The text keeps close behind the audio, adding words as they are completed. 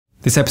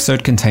This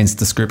episode contains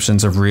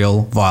descriptions of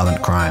real,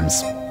 violent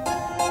crimes.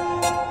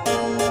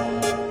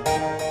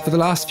 For the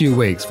last few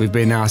weeks, we've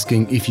been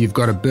asking if you've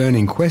got a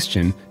burning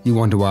question you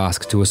want to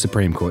ask to a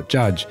Supreme Court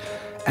judge.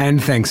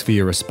 And thanks for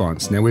your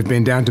response. Now, we've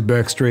been down to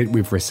Bourke Street,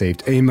 we've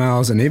received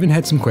emails and even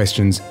had some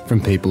questions from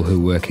people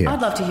who work here.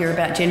 I'd love to hear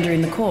about gender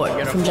in the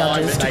court, from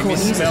judges to court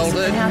users.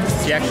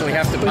 You actually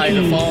have to pay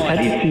the fine.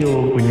 How do you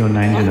feel when your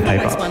name's in the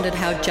paper? I've always wondered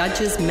how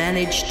judges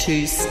manage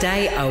to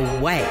stay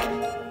awake.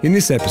 In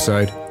this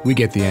episode, we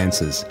get the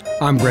answers.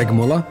 I'm Greg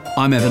Muller.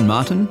 I'm Evan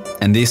Martin,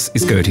 and this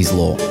is Gertie's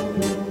Law. The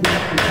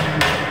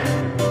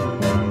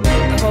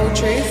whole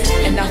truth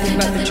and nothing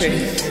but the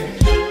truth.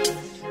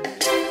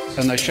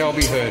 And they shall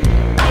be heard.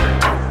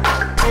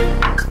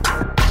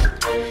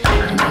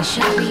 And they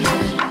shall be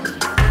heard.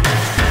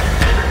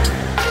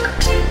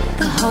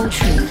 The whole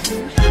truth.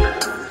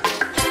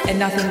 And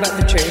nothing but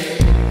the truth.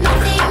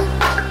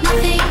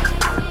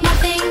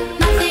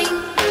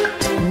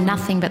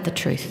 Nothing but the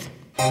truth.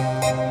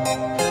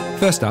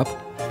 First up,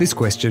 this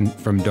question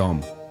from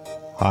Dom.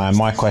 Hi,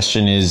 my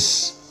question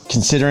is,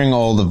 considering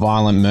all the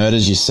violent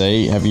murders you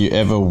see, have you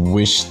ever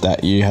wished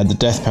that you had the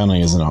death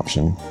penalty as an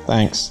option?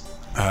 Thanks.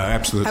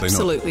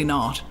 Absolutely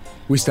not.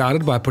 We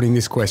started by putting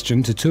this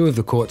question to two of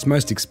the court's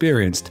most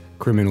experienced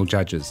criminal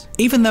judges.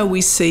 Even though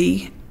we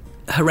see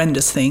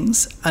horrendous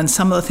things, and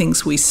some of the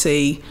things we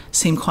see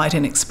seem quite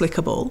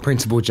inexplicable.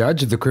 Principal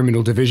Judge of the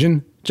Criminal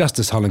Division,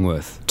 Justice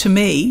Hollingworth. To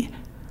me,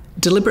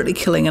 deliberately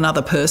killing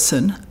another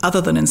person, other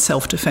than in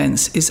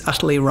self-defence, is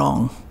utterly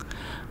wrong.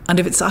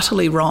 And if it's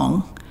utterly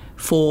wrong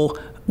for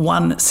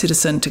one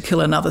citizen to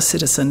kill another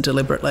citizen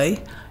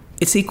deliberately,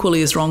 it's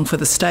equally as wrong for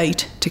the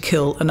state to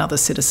kill another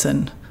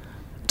citizen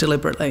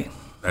deliberately.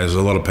 As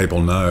a lot of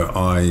people know,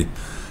 I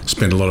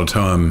spend a lot of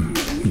time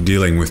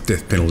dealing with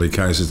death penalty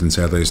cases in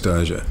Southeast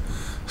Asia.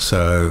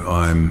 So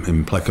I'm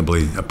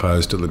implacably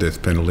opposed to the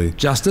death penalty.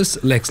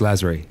 Justice Lex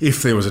Lasry.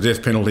 If there was a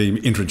death penalty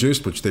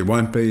introduced, which there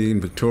won't be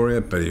in Victoria,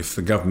 but if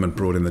the government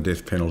brought in the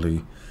death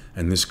penalty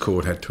and this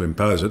court had to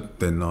impose it,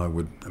 then I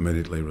would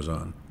immediately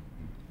resign.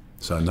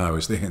 So no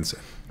is the answer.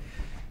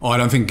 I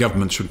don't think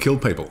government should kill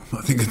people.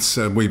 I think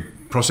we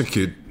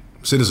prosecute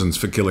citizens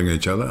for killing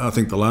each other. I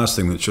think the last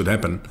thing that should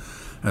happen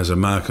as a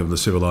mark of the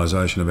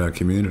civilisation of our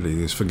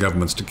community is for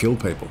governments to kill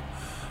people.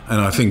 And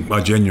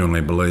I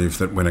genuinely believe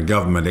that when a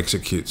government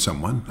executes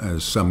someone,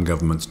 as some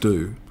governments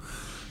do,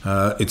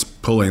 it's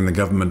pulling the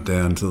government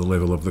down to the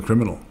level of the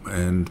criminal.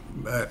 And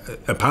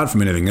apart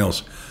from anything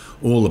else,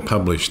 all the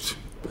published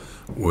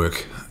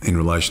work in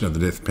relation to the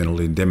death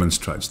penalty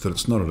demonstrates that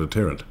it's not a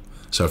deterrent.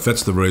 So if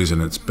that's the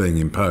reason it's being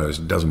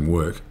imposed, it doesn't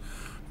work.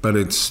 But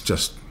it's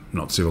just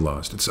not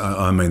civilised.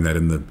 I mean that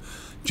in the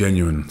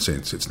genuine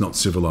sense. It's not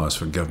civilised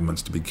for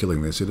governments to be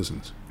killing their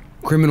citizens.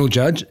 Criminal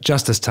Judge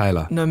Justice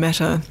Taylor. No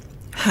matter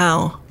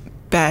how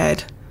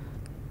bad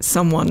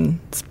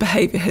someone's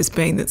behaviour has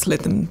been that's led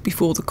them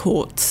before the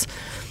courts,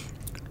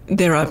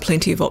 there are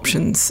plenty of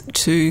options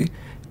to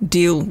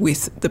deal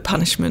with the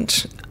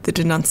punishment, the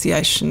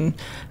denunciation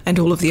and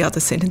all of the other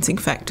sentencing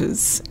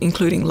factors,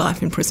 including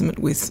life imprisonment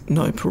with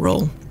no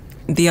parole.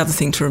 The other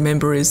thing to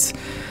remember is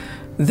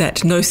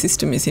that no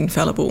system is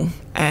infallible,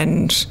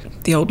 and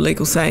the old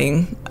legal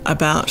saying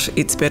about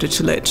it's better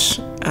to let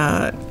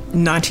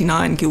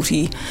 99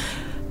 guilty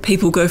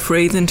people go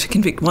free than to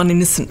convict one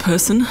innocent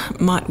person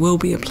might well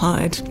be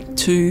applied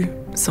to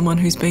someone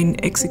who's been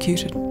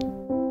executed.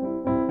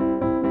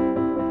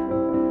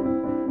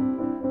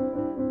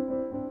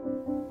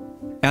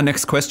 Our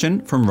next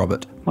question from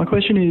Robert. My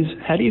question is,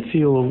 how do you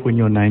feel when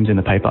your name's in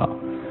the paper?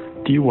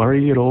 Do you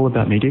worry at all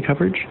about media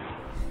coverage?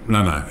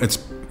 No. It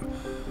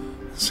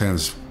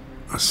sounds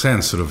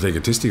sort of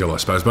egotistical, I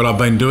suppose, but I've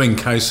been doing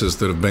cases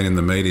that have been in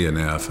the media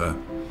now for,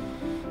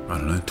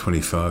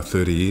 25,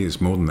 30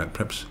 years, more than that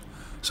perhaps.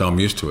 So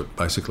I'm used to it,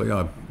 basically.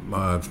 I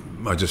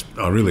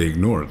really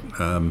ignore it.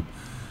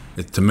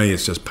 To me,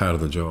 it's just part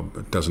of the job.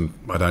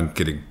 I don't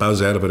get a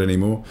buzz out of it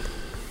anymore.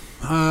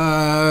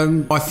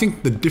 I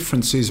think the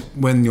difference is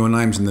when your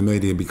name's in the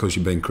media because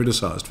you've been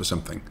criticised for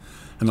something,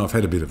 and I've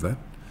had a bit of that.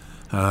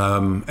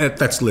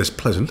 That's less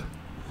pleasant.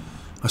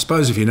 I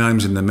suppose if your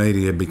name's in the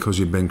media because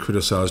you've been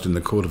criticised in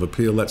the Court of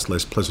Appeal, that's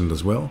less pleasant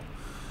as well.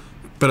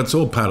 But it's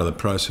all part of the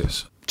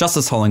process.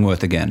 Justice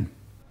Hollingworth again.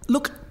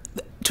 Look,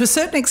 to a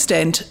certain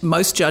extent,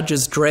 most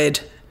judges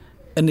dread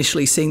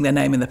initially seeing their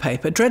name in the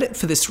paper, dread it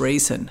for this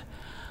reason.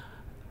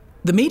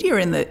 The media are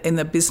in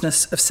the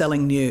business of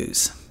selling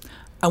news.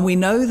 And we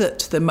know that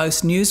the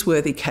most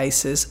newsworthy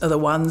cases are the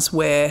ones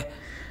where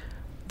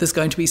there's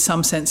going to be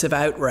some sense of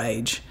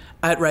outrage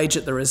at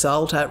the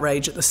result,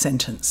 outrage at the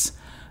sentence.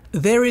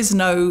 There is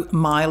no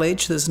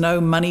mileage, there's no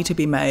money to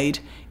be made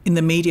in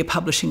the media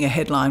publishing a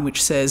headline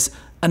which says,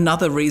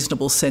 another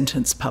reasonable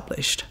sentence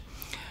published.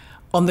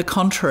 On the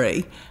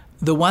contrary,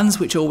 the ones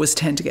which always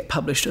tend to get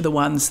published are the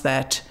ones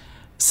that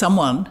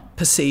someone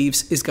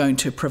perceives is going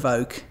to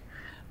provoke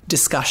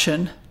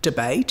discussion,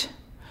 debate,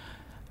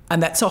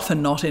 and that's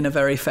often not in a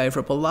very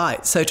favourable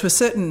light. So to a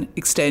certain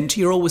extent,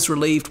 you're always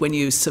relieved when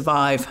you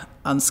survive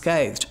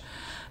unscathed.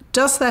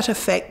 Does that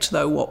affect,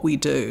 though, what we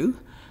do?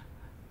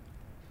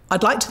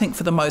 I'd like to think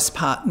for the most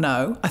part,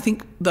 no. I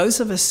think those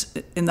of us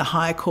in the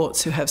higher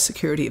courts who have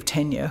security of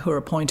tenure, who are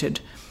appointed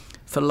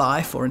for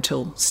life or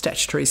until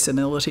statutory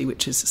senility,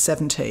 which is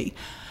 70,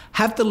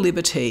 have the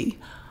liberty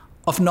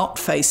of not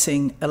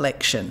facing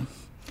election.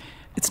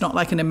 It's not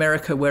like in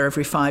America where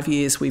every 5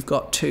 years we've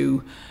got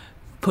to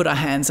put our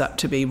hands up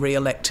to be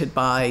re-elected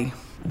by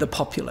the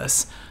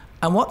populace.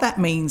 And what that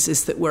means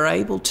is that we're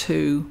able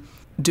to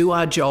do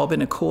our job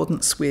in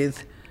accordance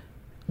with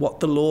what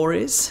the law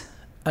is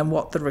and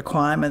what the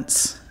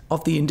requirements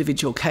of the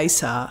individual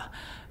case are,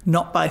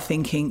 not by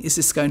thinking, is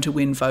this going to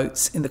win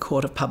votes in the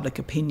court of public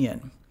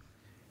opinion?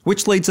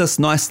 Which leads us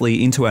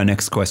nicely into our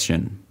next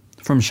question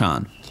from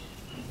Sian.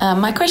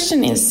 My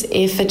question is,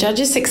 if a judge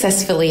is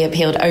successfully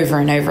appealed over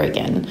and over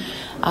again,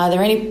 are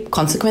there any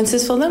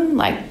consequences for them?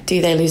 Like,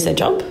 do they lose their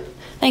job?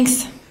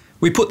 Thanks.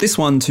 We put this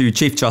one to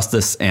Chief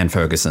Justice Anne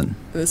Ferguson.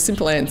 The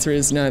simple answer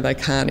is no, they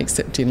can't,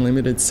 except in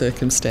limited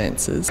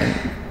circumstances. And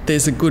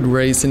there's a good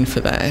reason for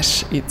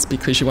that. It's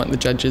because you want the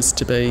judges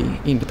to be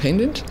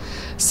independent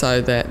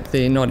so that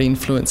they're not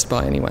influenced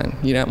by anyone.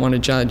 You don't want a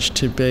judge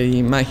to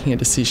be making a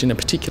decision a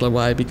particular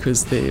way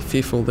because they're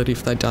fearful that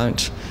if they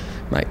don't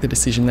make the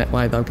decision that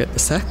way, they'll get the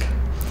sack.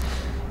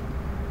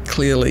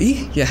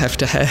 Clearly, you have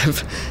to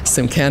have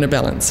some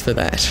counterbalance for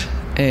that.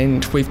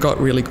 And we've got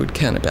really good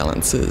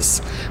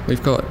counterbalances.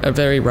 We've got a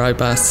very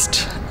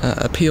robust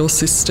appeal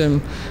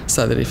system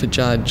so that if a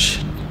judge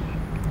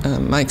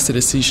makes a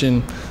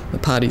decision, the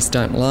parties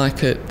don't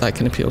like it, they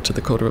can appeal to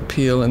the Court of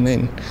Appeal and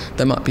then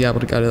they might be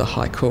able to go to the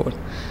High Court.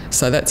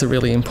 So that's a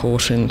really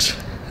important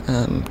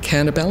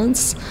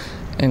counterbalance,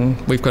 and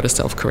we've got a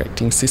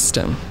self-correcting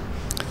system.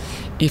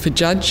 If a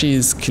judge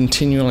is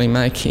continually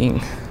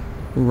making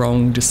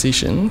wrong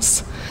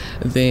decisions,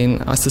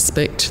 then I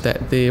suspect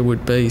that there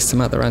would be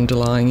some other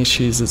underlying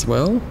issues as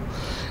well.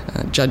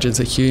 Judges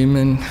are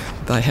human,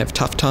 they have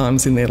tough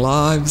times in their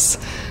lives,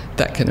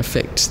 that can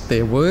affect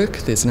their work,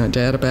 there's no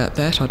doubt about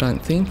that, I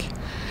don't think.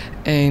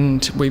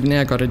 And we've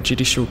now got a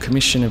Judicial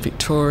Commission of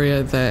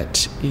Victoria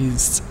that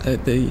is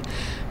the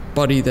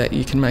body that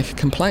you can make a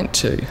complaint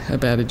to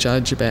about a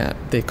judge about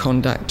their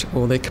conduct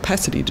or their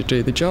capacity to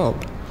do the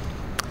job.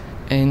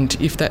 And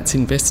if that's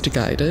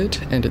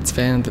investigated and it's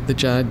found that the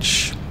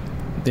judge,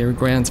 there are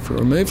grounds for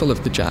removal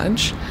of the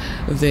judge,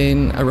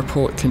 then a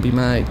report can be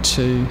made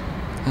to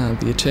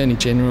the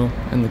Attorney-General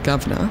and the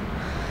Governor,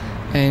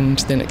 and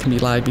then it can be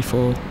laid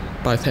before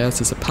both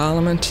Houses of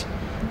Parliament,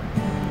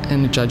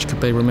 and the judge could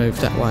be removed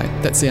that way.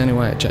 That's the only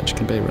way a judge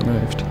can be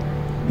removed.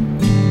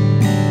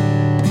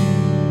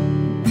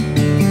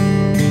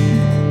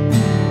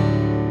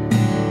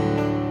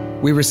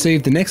 We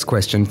received the next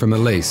question from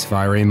Elise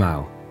via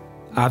email.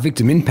 Are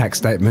victim impact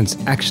statements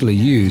actually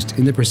used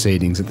in the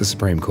proceedings at the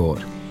Supreme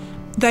Court?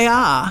 They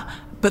are,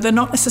 but they're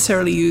not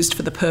necessarily used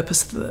for the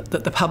purpose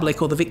that the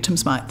public or the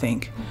victims might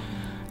think.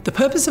 The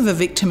purpose of a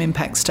victim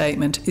impact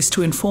statement is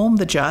to inform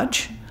the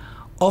judge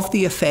of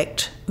the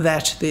effect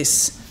that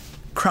this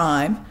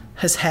crime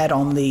has had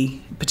on the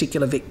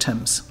particular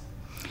victims.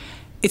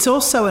 It's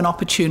also an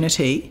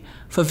opportunity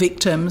for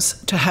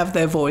victims to have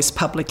their voice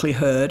publicly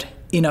heard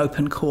in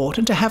open court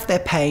and to have their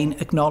pain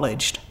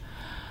acknowledged.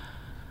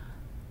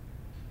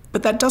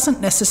 But that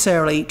doesn't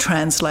necessarily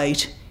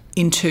translate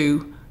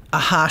into a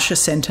harsher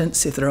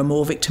sentence if there are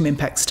more victim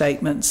impact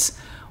statements,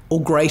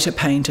 or greater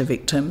pain to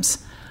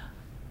victims,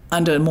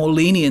 and a more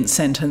lenient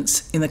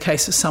sentence in the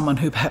case of someone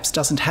who perhaps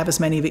doesn't have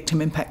as many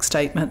victim impact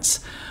statements,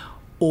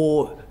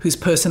 or whose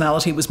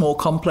personality was more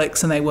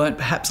complex and they weren't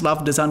perhaps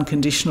loved as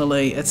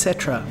unconditionally,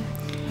 etc.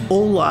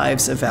 All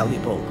lives are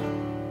valuable.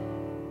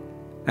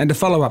 And a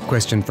follow-up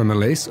question from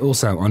Elise,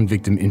 also on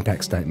victim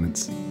impact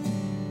statements.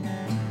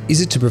 Is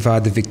it to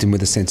provide the victim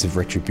with a sense of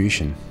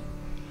retribution?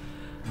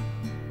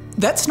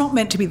 That's not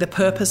meant to be the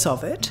purpose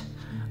of it.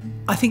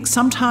 I think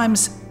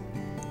sometimes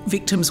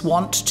victims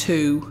want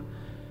to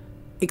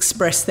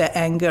express their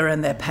anger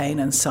and their pain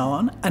and so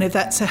on, and if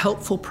that's a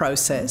helpful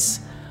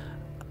process,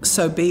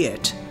 so be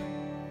it.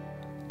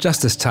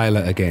 Justice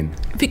Taylor again.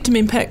 Victim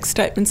impact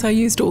statements are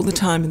used all the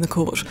time in the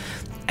court.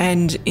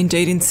 And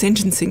indeed, in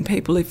sentencing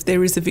people, if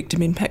there is a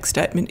victim impact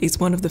statement, is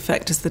one of the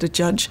factors that a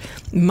judge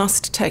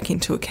must take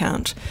into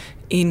account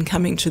in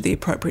coming to the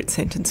appropriate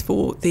sentence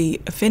for the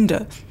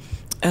offender.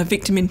 A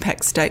victim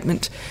impact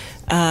statement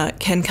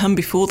can come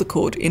before the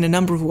court in a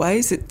number of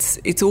ways.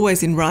 It's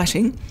always in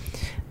writing,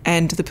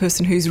 and the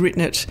person who's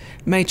written it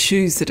may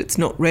choose that it's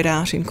not read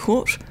out in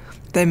court.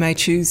 They may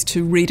choose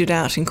to read it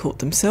out in court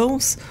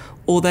themselves,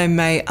 or they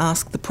may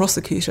ask the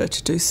prosecutor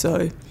to do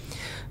so.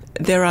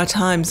 There are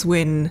times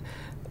when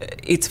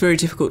it's very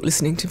difficult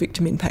listening to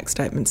victim impact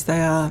statements.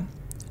 They are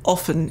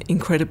often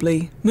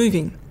incredibly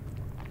moving.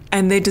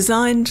 And they're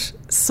designed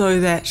so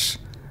that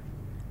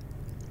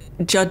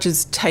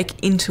judges take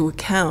into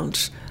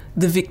account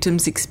the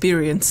victim's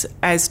experience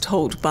as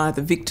told by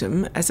the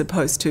victim, as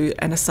opposed to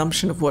an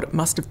assumption of what it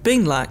must have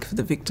been like for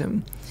the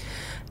victim.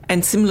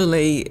 And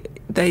similarly,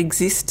 they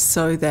exist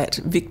so that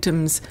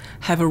victims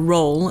have a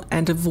role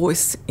and a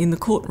voice in the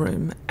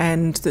courtroom,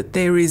 and that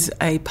there is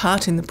a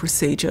part in the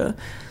procedure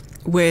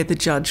where the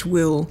judge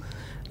will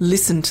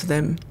listen to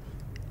them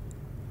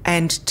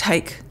and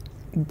take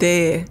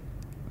their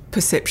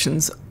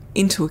perceptions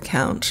into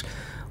account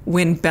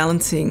when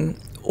balancing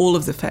all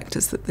of the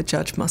factors that the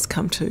judge must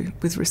come to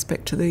with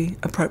respect to the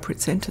appropriate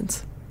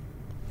sentence.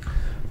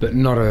 But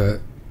not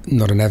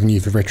an avenue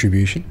for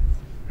retribution?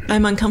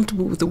 I'm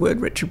uncomfortable with the word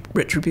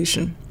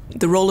retribution.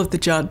 The role of the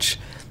judge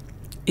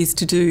is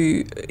to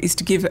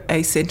give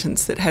a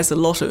sentence that has a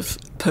lot of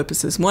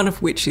purposes, one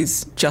of which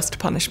is just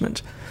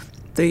punishment.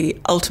 The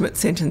ultimate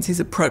sentence is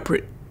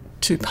appropriate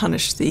to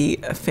punish the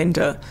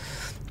offender.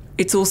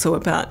 It's also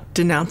about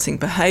denouncing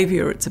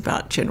behaviour, it's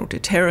about general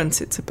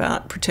deterrence, it's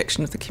about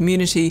protection of the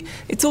community,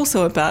 it's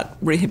also about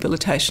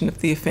rehabilitation of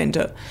the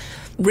offender.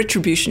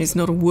 Retribution is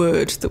not a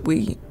word that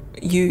we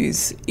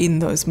use in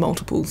those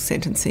multiple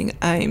sentencing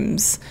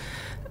aims.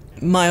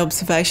 My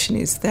observation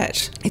is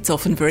that it's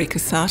often very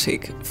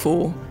cathartic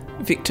for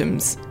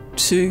victims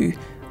to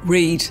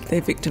read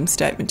their victim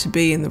statement, to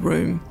be in the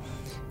room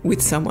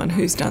with someone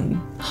who's done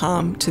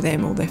harm to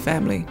them or their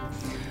family.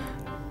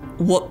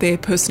 What their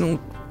personal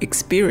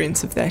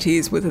experience of that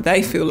is, whether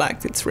they feel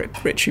like it's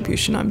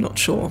retribution, I'm not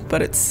sure,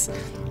 but it's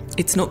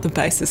not the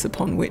basis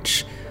upon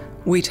which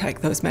we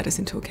take those matters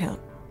into account.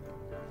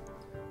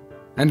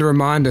 And a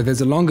reminder, there's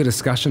a longer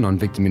discussion on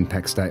victim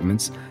impact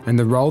statements and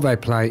the role they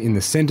play in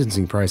the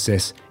sentencing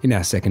process in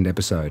our second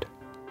episode.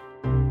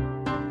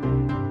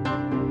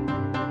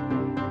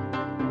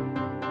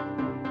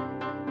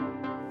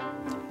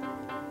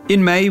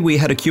 In May, we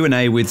had a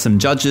Q&A with some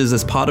judges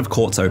as part of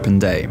Court's Open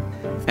Day.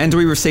 And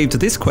we received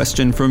this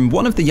question from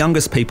one of the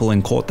youngest people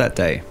in court that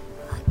day.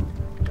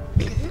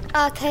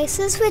 Are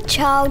cases with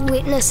child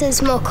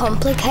witnesses more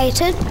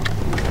complicated?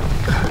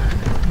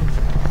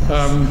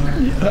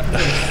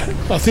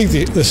 I think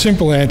the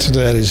simple answer to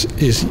that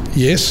is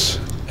yes.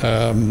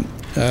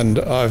 And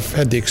I've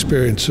had the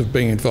experience of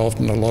being involved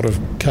in a lot of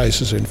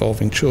cases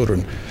involving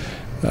children.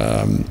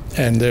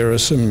 And there are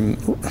some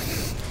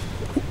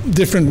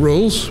different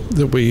rules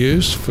that we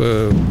use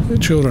for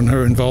children who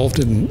are involved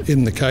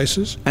in the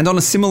cases. And on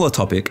a similar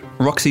topic,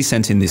 Roxy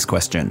sent in this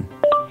question.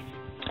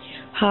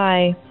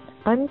 Hi,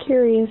 I'm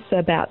curious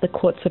about the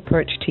court's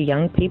approach to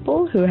young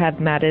people who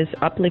have matters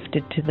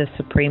uplifted to the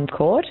Supreme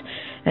Court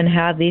and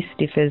how this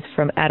differs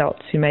from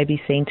adults who may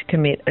be seen to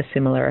commit a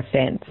similar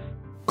offence.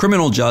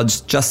 Criminal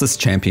judge, Justice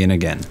Champion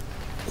again.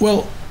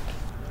 Well,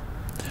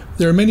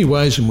 there are many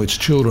ways in which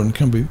children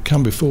can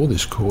come before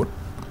this court.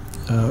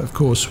 Of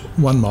course,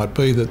 one might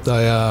be that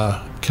they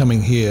are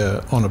coming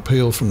here on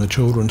appeal from the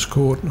Children's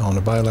Court on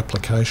a bail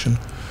application.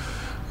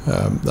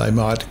 They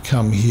might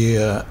come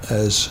here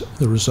as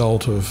the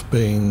result of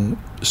being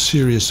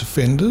serious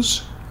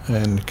offenders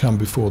and come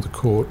before the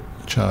court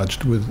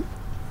charged with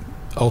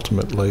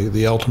ultimately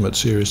the ultimate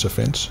serious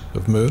offence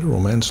of murder or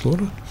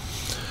manslaughter.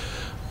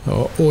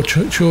 Or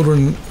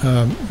children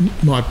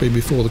might be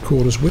before the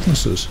court as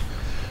witnesses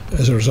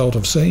as a result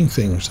of seeing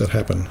things that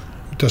happen.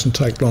 It doesn't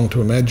take long to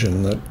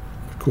imagine that,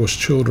 of course,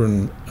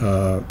 children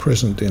are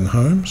present in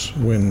homes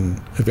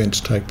when events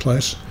take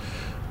place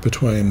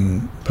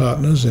between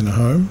partners in a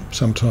home,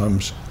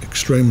 sometimes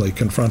extremely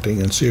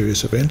confronting and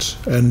serious events,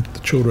 and the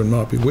children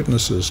might be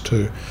witnesses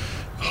to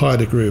a high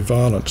degree of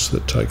violence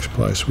that takes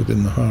place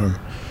within the home.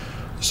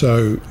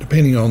 So,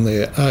 depending on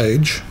their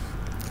age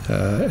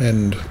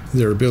and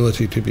their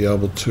ability to be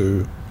able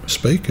to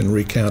speak and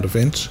recount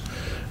events,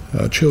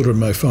 children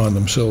may find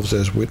themselves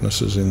as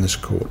witnesses in this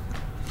court.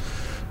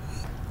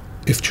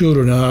 If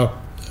children are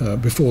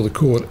before the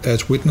court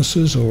as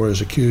witnesses or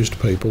as accused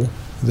people,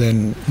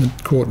 then the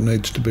court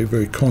needs to be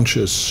very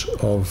conscious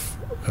of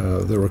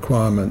the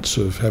requirements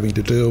of having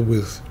to deal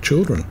with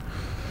children.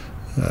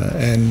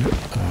 And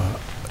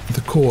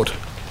the court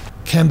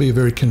can be a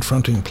very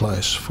confronting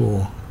place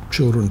for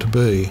children to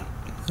be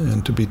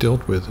and to be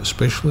dealt with,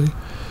 especially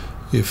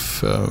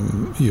if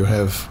you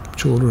have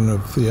children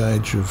of the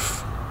age of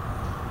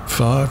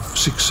 5,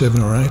 6,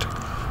 7 or 8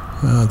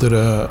 that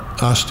are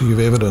asked to give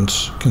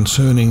evidence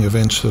concerning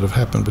events that have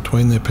happened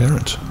between their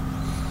parents.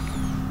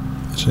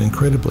 It's an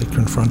incredibly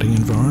confronting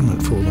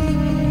environment for them.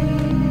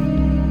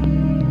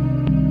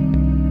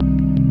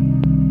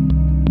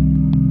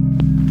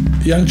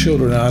 Young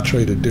children are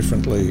treated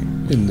differently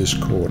in this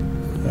court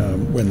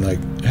when they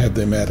have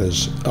their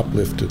matters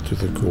uplifted to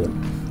the court,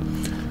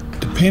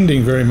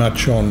 depending very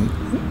much on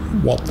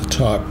what the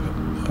type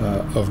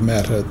of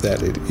matter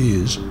that it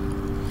is.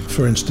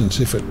 For instance,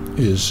 if it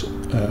is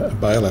a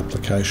bail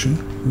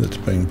application that's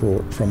being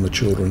brought from the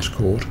Children's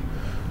Court,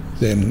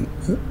 then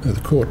the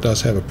court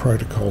does have a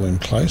protocol in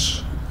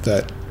place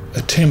that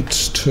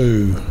attempts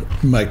to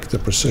make the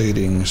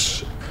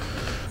proceedings,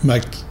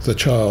 make the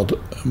child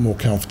more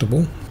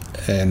comfortable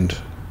and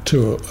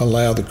to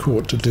allow the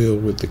court to deal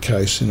with the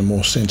case in a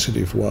more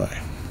sensitive way.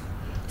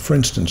 For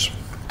instance,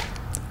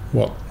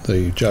 what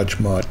the judge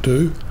might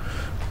do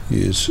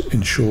is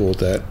ensure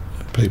that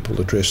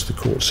people address the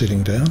court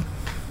sitting down.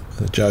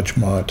 The judge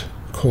might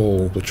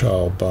call the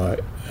child by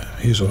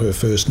his or her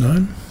first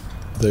name.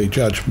 The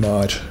judge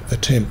might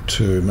attempt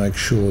to make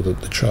sure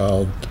that the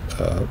child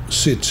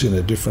sits in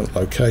a different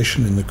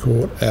location in the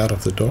court, out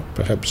of the dock,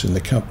 perhaps in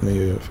the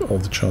company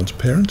of the child's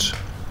parents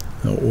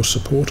or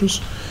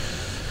supporters.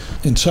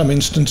 In some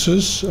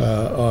instances,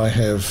 I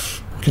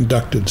have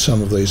conducted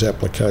some of these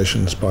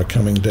applications by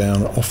coming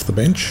down off the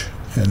bench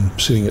and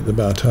sitting at the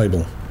bar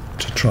table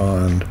to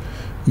try and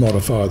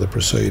modify the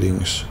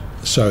proceedings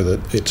so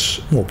that it's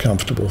more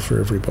comfortable for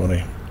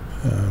everybody.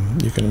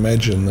 You can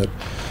imagine that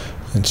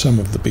in some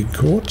of the big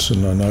courts,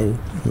 and I know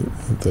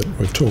that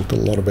we've talked a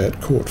lot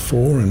about Court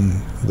 4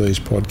 in these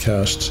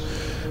podcasts,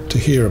 to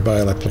hear a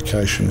bail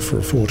application for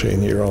a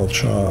 14-year-old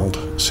child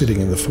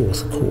sitting in the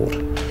fourth court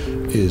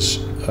is,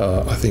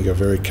 I think, a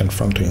very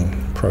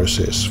confronting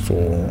process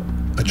for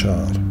a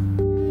child.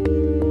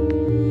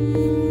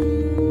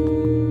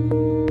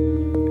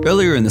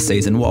 Earlier in the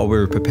season, while we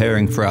were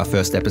preparing for our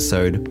first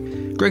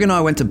episode, Greg and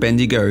I went to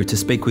Bendigo to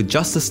speak with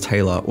Justice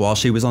Taylor while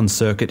she was on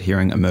circuit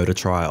hearing a murder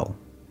trial.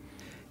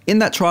 In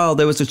that trial,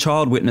 there was a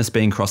child witness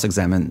being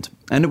cross-examined,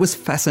 and it was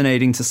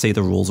fascinating to see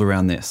the rules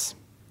around this.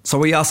 So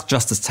we asked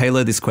Justice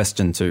Taylor this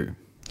question too.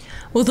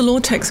 Well, the law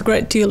takes a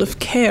great deal of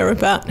care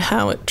about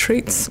how it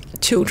treats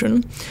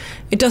children.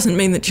 It doesn't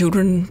mean that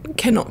children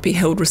cannot be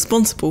held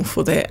responsible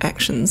for their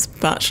actions,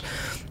 but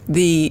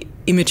the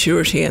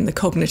immaturity and the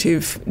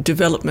cognitive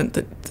development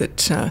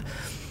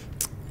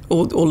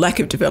or lack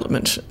of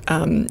development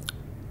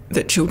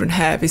that children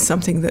have is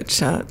something that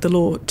the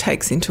law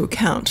takes into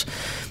account.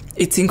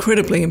 It's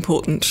incredibly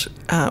important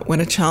when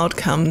a child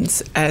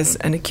comes as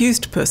an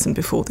accused person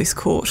before this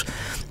court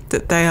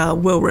that they are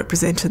well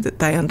represented, that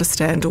they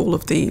understand all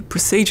of the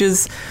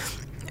procedures,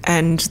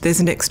 and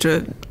there's an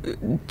extra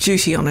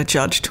duty on a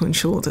judge to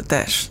ensure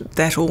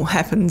that all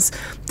happens.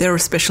 There are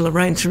special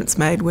arrangements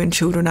made when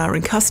children are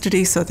in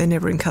custody, so they're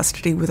never in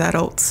custody with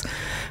adults.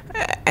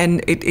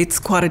 And it's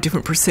quite a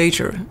different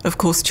procedure. Of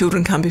course,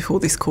 children come before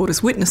this court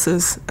as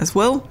witnesses as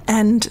well.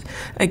 And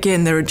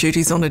again, there are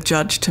duties on a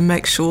judge to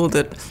make sure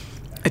that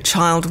a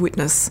child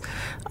witness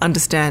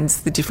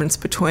understands the difference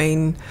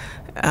between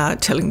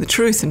telling the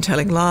truth and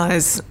telling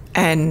lies,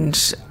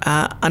 and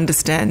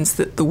understands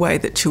that the way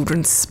that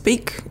children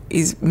speak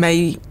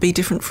may be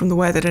different from the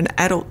way that an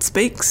adult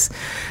speaks.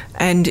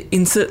 And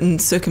in certain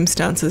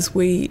circumstances,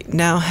 we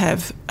now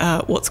have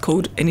what's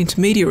called an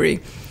intermediary,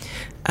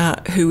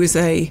 who is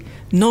a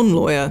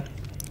non-lawyer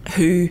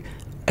who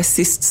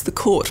assists the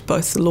court,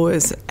 both the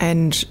lawyers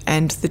and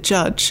the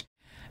judge.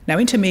 Now,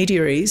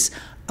 intermediaries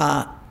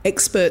are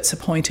experts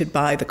appointed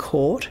by the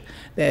court.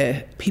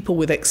 They're people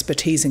with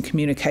expertise in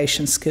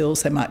communication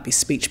skills. They might be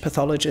speech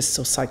pathologists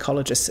or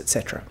psychologists,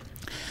 etc.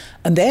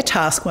 And their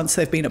task, once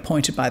they've been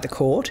appointed by the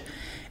court,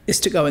 is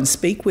to go and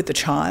speak with the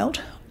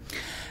child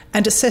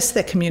and assess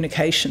their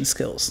communication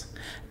skills.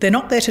 They're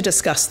not there to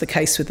discuss the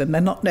case with them.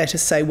 They're not there to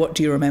say, what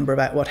do you remember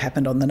about what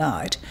happened on the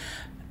night?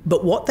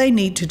 But what they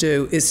need to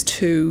do is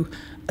to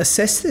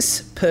assess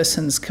this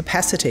person's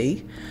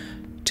capacity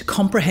to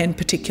comprehend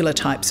particular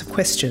types of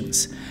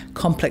questions,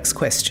 complex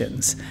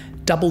questions,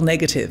 double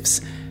negatives,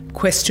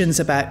 questions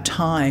about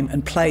time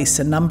and place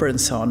and number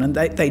and so on. And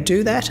they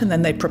do that, and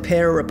then they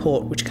prepare a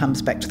report which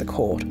comes back to the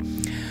court.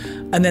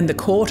 And then the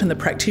court and the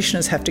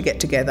practitioners have to get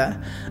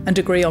together and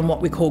agree on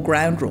what we call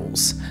ground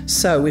rules.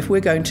 So if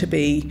we're going to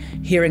be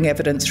hearing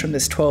evidence from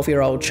this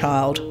 12-year-old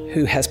child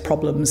who has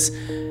problems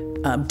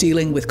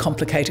dealing with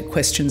complicated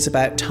questions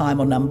about time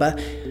or number,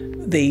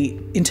 the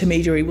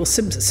intermediary will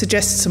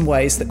suggest some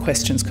ways that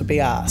questions could be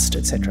asked,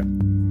 etc.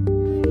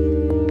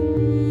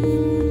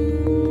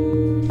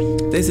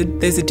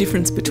 There's a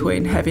difference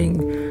between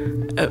having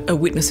a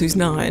witness who's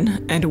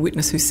 9 and a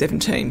witness who's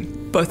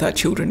 17. Both are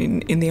children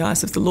in the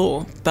eyes of the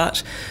law,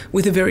 but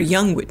with a very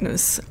young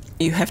witness,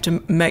 you have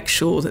to make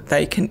sure that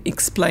they can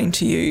explain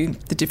to you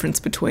the difference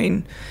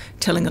between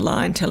telling a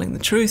lie and telling the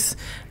truth,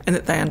 and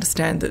that they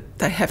understand that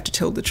they have to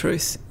tell the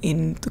truth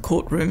in the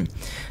courtroom.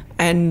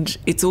 And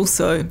it's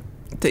also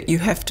that you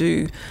have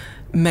to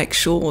make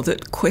sure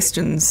that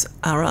questions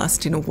are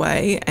asked in a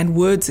way and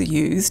words are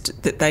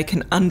used that they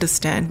can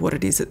understand what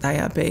it is that they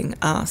are being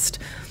asked.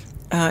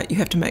 You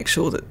have to make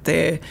sure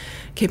that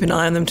keep an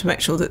eye on them to make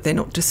sure that they're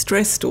not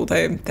distressed or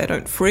they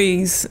don't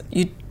freeze.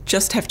 You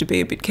just have to be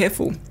a bit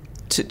careful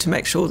to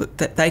make sure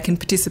that they can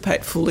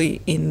participate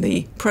fully in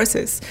the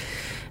process.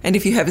 And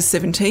if you have a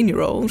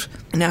 17-year-old,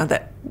 now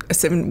that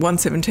one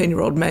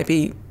 17-year-old may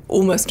be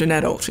almost an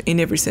adult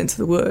in every sense of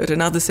the word,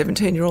 and other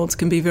 17-year-olds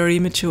can be very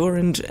immature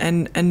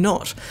and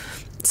not.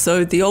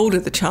 So the older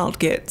the child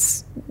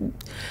gets,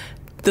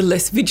 the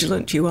less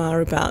vigilant you are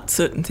about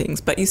certain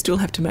things, but you still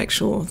have to make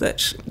sure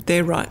that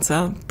their rights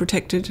are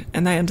protected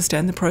and they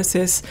understand the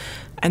process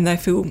and they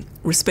feel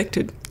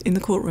respected in the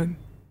courtroom.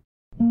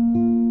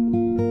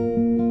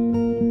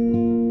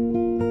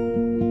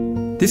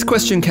 This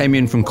question came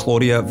in from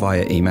Claudia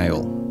via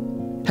email.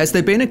 Has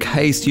there been a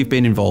case you've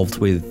been involved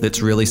with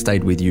that's really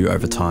stayed with you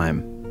over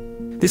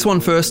time? This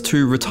one first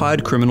to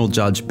retired criminal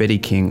judge Betty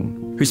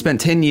King, who spent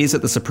 10 years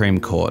at the Supreme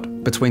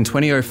Court between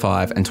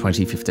 2005 and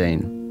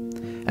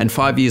 2015, and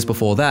 5 years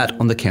before that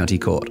on the County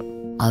Court.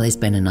 Oh, there's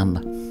been a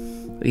number.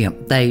 Yeah,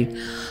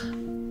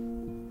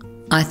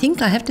 I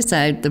think I have to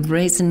say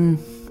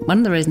one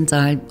of the reasons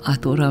I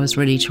thought I was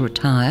ready to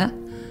retire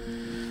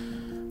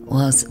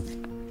was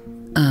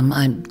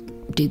I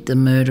did the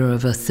murder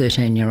of a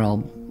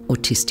 13-year-old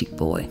autistic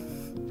boy,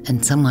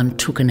 and someone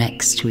took an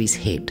axe to his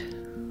head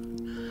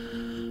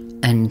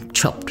and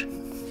chopped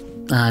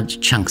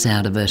large chunks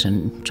out of it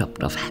and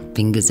chopped off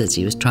fingers as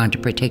he was trying to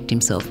protect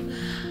himself.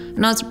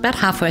 And I was about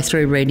halfway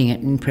through reading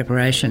it in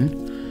preparation,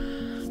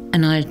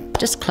 and I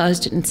just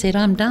closed it and said,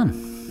 I'm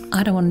done.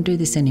 I don't want to do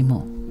this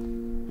anymore.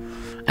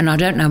 And I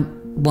don't know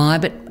why,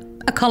 but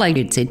a colleague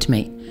had said to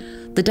me,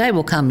 the day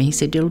will come, he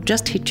said, it'll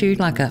just hit you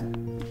like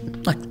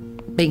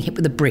being hit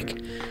with a brick.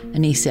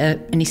 And he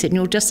said,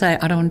 you'll just say,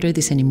 I don't want to do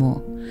this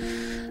anymore.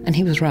 And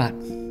he was right.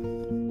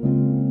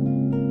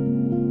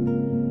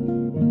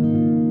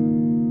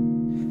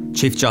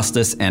 Chief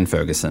Justice Anne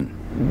Ferguson.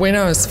 When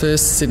I was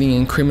first sitting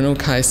in criminal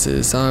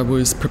cases, I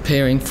was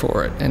preparing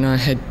for it, and I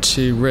had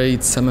to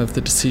read some of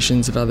the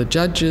decisions of other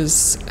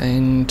judges,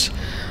 and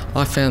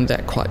I found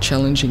that quite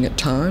challenging at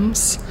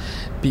times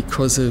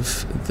because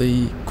of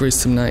the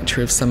gruesome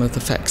nature of some of the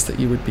facts that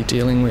you would be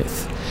dealing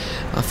with.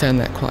 I found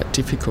that quite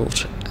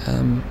difficult.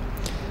 One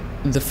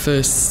of the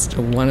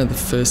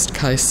first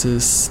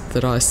cases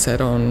that I sat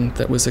on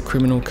that was a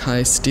criminal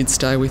case did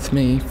stay with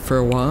me for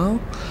a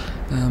while,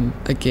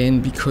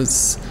 again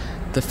because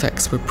the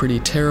facts were pretty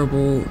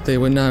terrible. There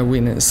were no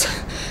winners.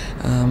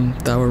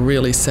 They were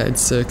really sad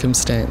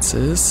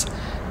circumstances,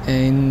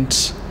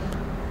 and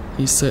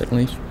you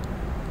certainly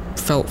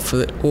felt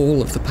for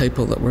all of the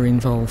people that were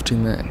involved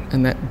in that,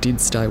 and that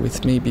did stay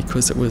with me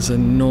because it was a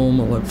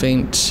normal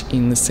event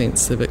in the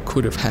sense that it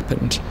could have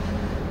happened.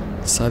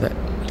 So that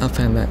I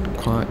found that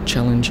quite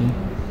challenging.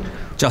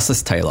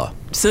 Justice Taylor.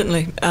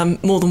 Certainly,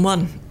 more than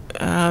one.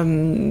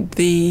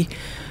 The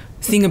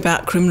thing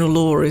about criminal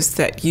law is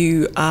that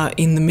you are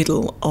in the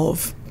middle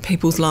of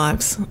people's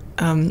lives,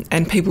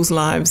 and people's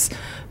lives,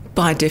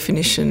 by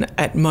definition,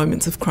 at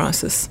moments of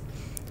crisis.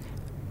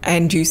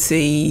 And you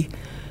see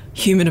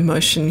human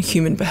emotion,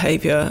 human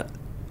behaviour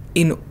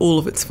in all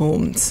of its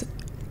forms.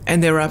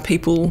 And there are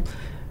people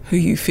who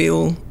you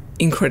feel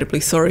incredibly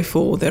sorry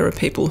for. There are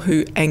people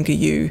who anger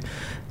you.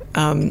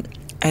 And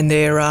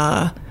there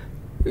are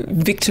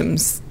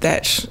victims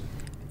that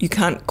you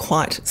can't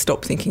quite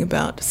stop thinking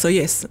about. So,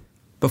 yes.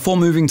 Before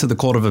moving to the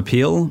Court of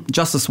Appeal,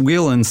 Justice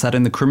Whelan sat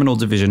in the criminal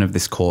division of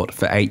this court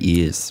for 8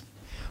 years.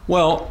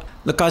 Well,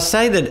 look, I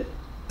say that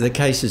the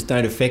cases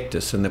don't affect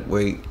us and that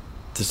we,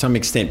 to some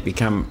extent,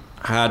 become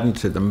hardened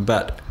to them,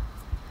 but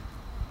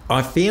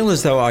I feel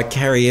as though I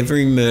carry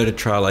every murder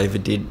trial I ever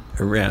did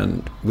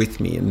around with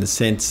me, in the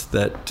sense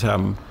that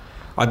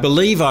I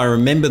believe I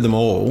remember them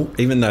all,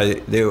 even though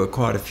there were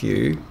quite a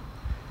few.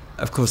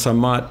 Of course, I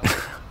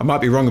might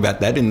be wrong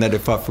about that, in that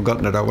if I've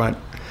forgotten it, I won't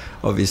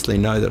obviously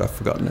know that I've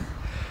forgotten it.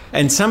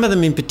 And some of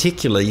them in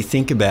particular, you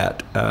think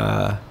about,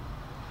 when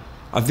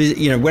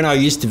I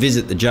used to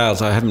visit the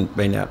jails, I haven't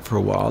been out for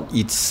a while,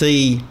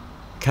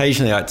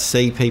 occasionally I'd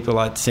see people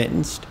I'd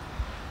sentenced.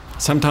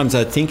 Sometimes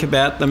I'd think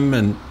about them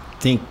and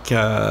think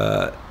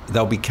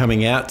they'll be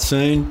coming out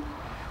soon,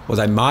 or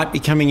they might be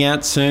coming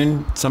out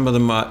soon. Some of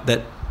them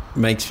that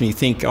makes me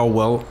think, oh,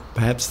 well,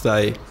 perhaps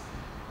they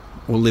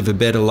will live a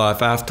better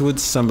life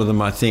afterwards. Some of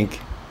them I think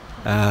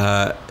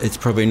it's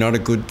probably not a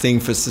good thing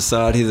for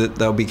society that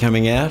they'll be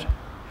coming out.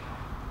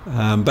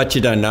 But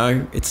you don't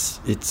know. It's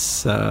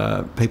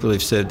people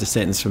who've served a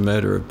sentence for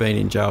murder have been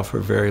in jail for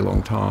a very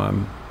long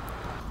time.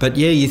 But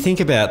yeah, you think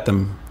about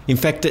them. In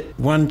fact,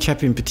 one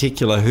chap in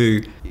particular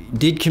who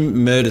did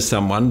murder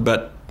someone,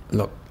 but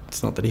look,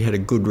 it's not that he had a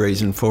good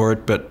reason for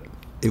it, but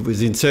it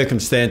was in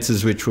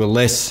circumstances which were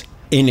less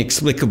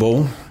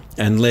inexplicable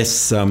and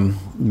less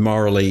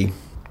morally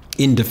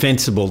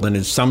indefensible than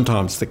is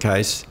sometimes the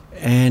case.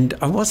 And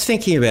I was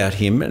thinking about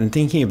him and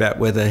thinking about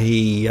whether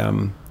he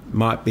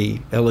might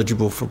be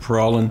eligible for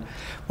parole. And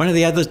one of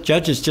the other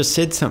judges just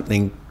said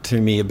something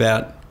to me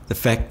about the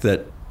fact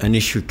that an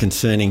issue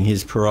concerning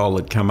his parole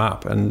had come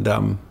up. And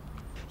I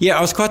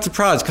was quite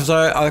surprised, because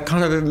I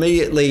kind of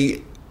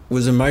immediately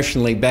was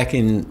emotionally back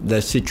in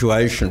the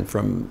situation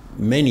from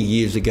many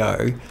years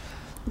ago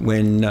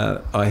when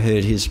I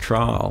heard his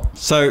trial.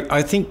 So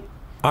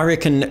I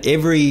reckon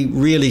every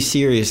really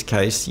serious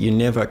case you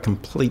never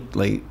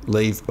completely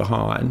leave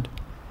behind.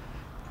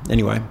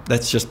 Anyway,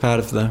 that's just part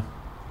of the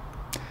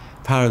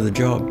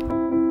job.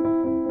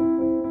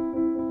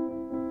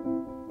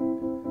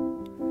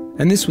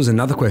 And this was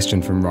another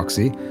question from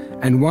Roxy,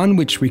 and one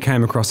which we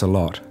came across a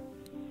lot.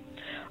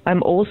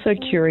 I'm also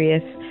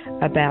curious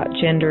about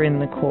gender in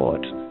the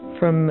court,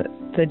 from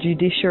the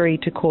judiciary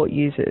to court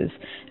users,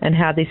 and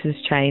how this has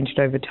changed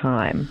over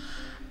time.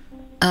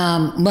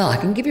 Well, I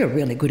can give you a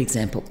really good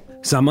example.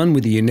 Someone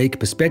with a unique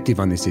perspective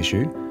on this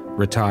issue,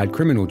 retired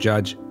criminal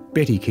judge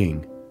Betty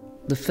King.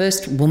 The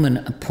first woman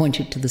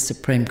appointed to the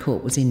Supreme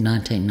Court was in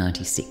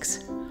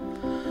 1996.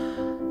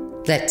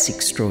 That's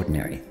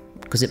extraordinary,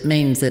 because it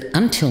means that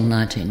until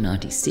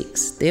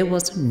 1996, there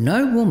was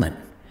no woman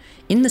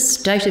in the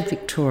state of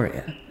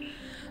Victoria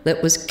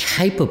that was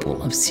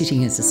capable of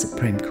sitting as a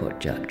Supreme Court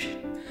judge.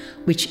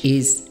 which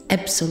is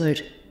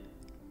absolute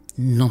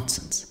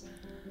nonsense.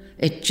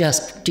 It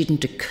just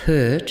didn't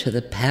occur to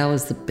the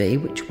powers that be,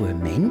 which were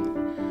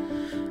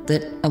men,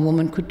 that a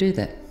woman could do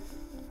that.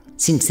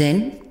 Since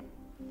then,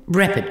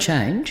 rapid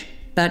change,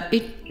 but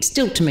it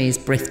still to me is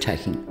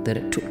breathtaking that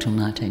it took till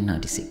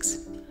 1996.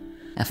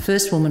 Our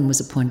first woman was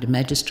appointed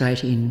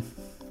magistrate in,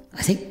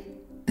 I think,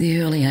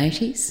 the early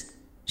 80s.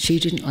 She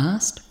didn't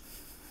last.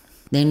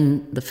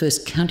 Then the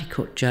first county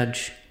court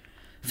judge,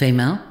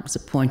 female, was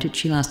appointed.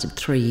 She lasted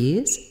 3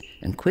 years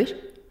and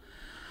quit.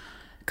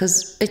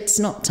 Because it's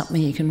not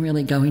something you can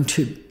really go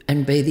into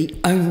and be the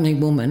only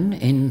woman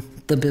in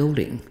the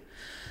building.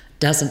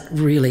 Doesn't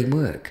really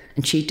work.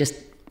 And she just,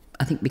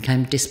 I think,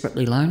 became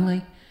desperately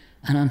lonely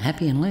and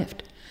unhappy and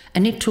left.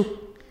 And it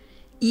took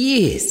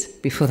years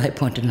before they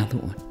appointed another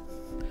woman.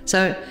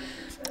 So,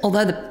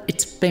 although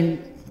it's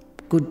been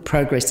good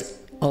progress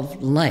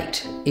of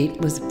late, it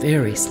was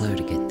very slow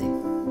to get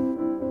there.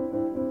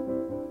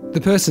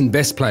 The person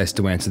best placed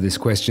to answer this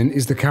question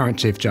is the current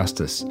Chief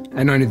Justice,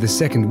 and only the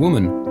second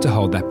woman to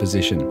hold that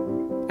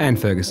position, Anne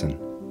Ferguson.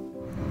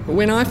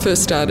 When I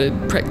first started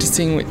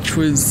practicing, which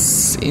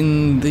was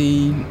in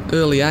the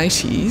early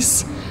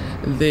 80s,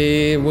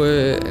 there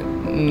were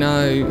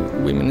no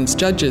women as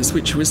judges,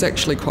 which was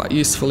actually quite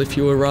useful if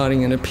you were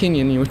writing an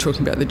opinion. You were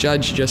talking about the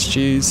judge, you just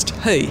used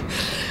he.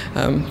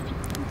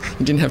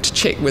 You didn't have to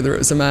check whether it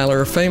was a male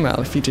or a female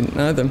if you didn't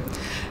know them.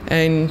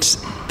 And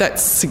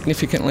that's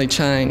significantly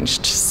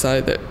changed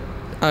so that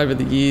over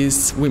the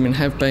years women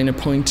have been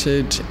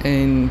appointed,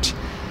 and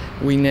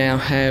we now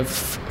have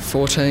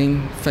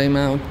 14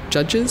 female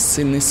judges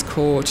in this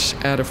court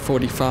out of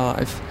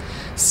 45.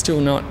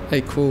 Still not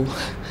equal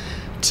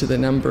to the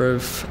number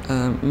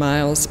of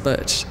males,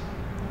 but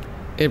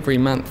every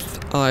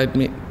month I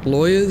admit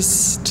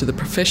lawyers to the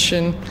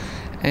profession,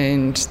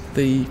 and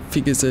the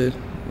figures are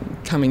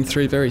coming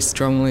through very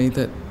strongly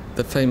that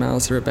the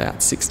females are about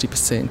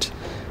 60%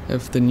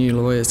 of the new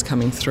lawyers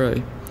coming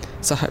through.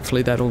 So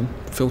hopefully that'll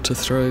filter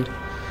through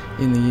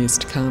in the years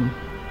to come.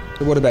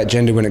 But what about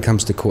gender when it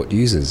comes to court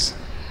users?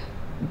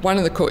 One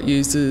of the court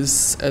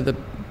users are the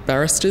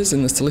barristers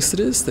and the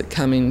solicitors that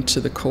come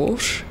into the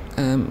court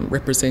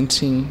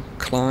representing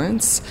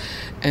clients,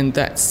 and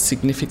that's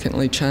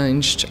significantly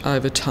changed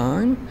over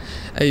time.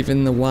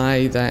 Even the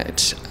way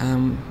that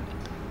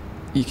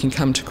you can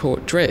come to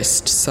court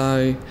dressed.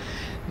 So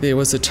there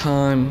was a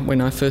time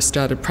when I first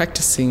started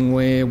practicing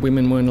where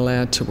women weren't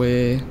allowed to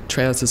wear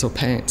trousers or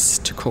pants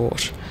to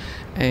court,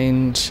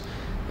 and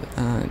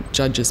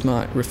judges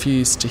might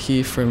refuse to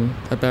hear from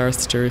a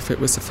barrister if it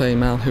was a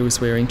female who was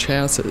wearing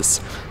trousers.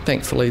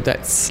 Thankfully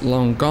that's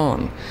long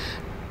gone.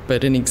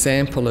 But an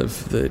example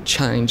of the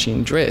change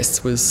in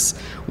dress was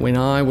when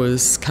I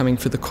was coming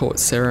for the court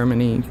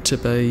ceremony to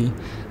be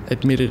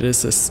admitted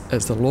as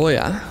a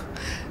lawyer.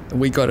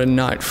 We got a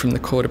note from the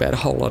court about a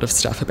whole lot of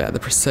stuff about the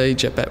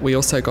procedure, but we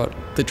also got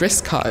the dress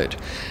code.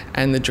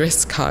 And the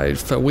dress code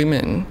for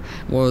women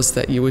was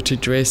that you were to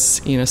dress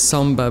in a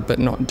sombre but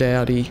not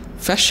dowdy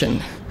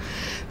fashion.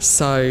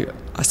 So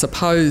I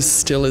suppose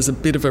still is a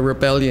bit of a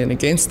rebellion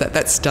against that.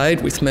 That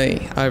stayed with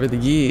me over the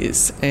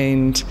years,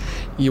 and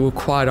you will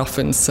quite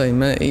often see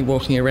me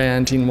walking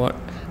around in what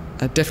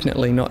are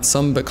definitely not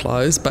sombre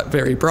clothes but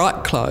very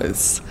bright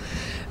clothes.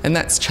 And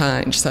that's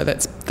changed, so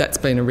that's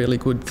been a really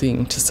good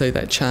thing to see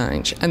that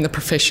change. And the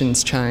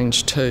profession's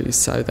changed too,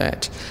 so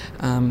that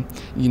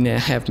you now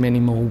have many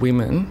more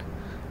women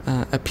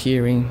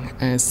appearing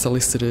as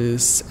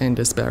solicitors and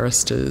as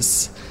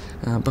barristers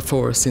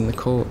before us in the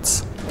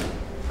courts.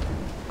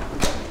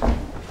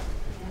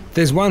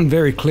 There's one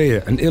very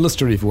clear and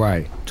illustrative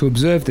way to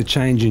observe the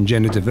change in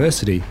gender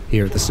diversity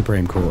here at the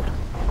Supreme Court.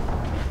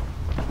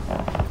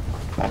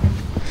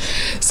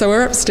 So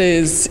we're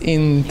upstairs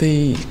in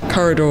the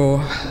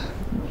corridor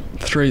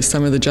through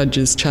some of the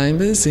judges'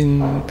 chambers in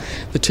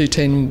the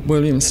 210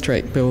 William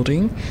Street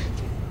building.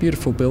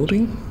 Beautiful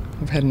building.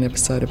 I've had an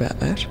episode about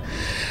that.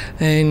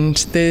 And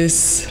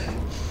there's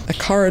a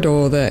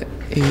corridor that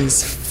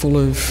is full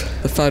of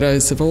the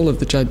photos of all of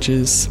the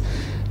judges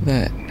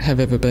that have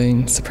ever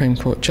been Supreme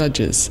Court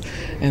judges,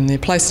 and they're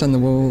placed on the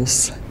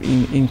walls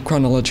in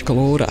chronological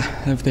order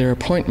of their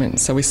appointment.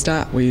 So we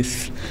start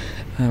with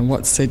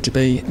what's said to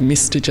be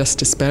Mr.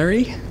 Justice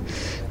Barry.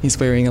 He's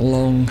wearing a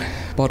long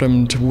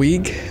bottomed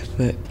wig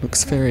that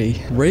looks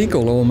very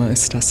regal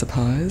almost, I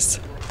suppose.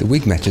 The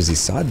wig matches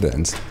his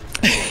sideburns.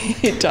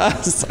 It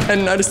does. I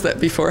hadn't noticed that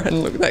before. I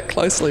hadn't looked that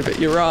closely, but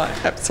you're right,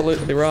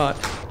 absolutely right.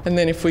 And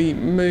then if we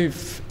move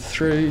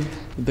through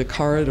the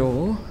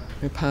corridor,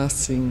 we're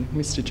passing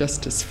Mr.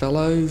 Justice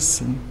Fellows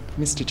and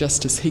Mr.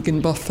 Justice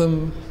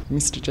Higginbotham,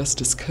 Mr.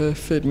 Justice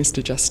Kerford,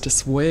 Mr.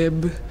 Justice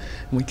Webb,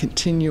 and we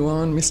continue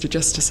on, Mr.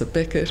 Justice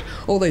Beckett,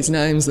 all these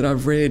names that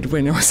I've read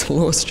when I was a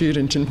law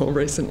student and more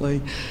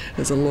recently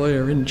as a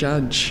lawyer and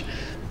judge.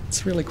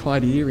 It's really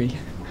quite eerie.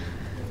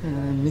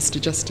 Mr.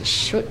 Justice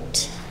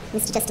Schutt,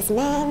 Mr. Justice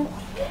Mann,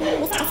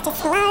 Mr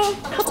Justice Hello,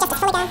 Mr Justice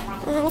Fuller,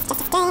 Mr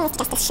Justice Dean, Mr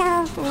Justice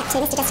Shaw, to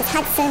Mr Justice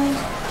Hudson,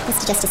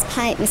 Mr Justice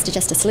Pate, Mr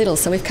Justice Little.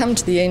 So we've come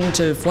to the end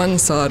of one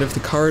side of the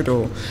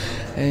corridor,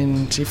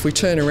 and if we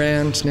turn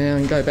around now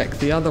and go back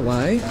the other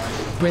way,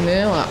 we're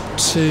now up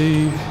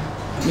to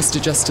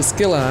Mr Justice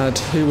Gillard,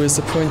 who was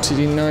appointed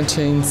in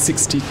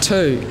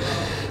 1962.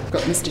 We've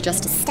got Mr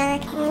Justice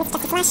Stark, Mr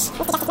Justice Rush,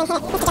 Mr Justice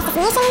Minhett, Mr Justice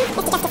Newton,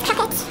 Mr Justice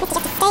Crockett, Mr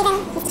Justice Stephen,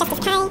 Mr Justice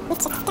Pay,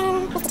 Mr Justice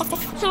Dunn, Mr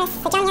Justice Harris,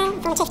 Virginia,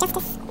 former Chief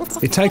Justice.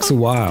 It takes a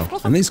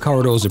while, and these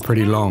corridors are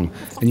pretty long,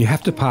 and you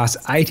have to pass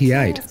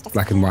 88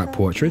 black and white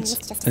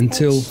portraits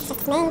until...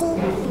 Mr Mandy,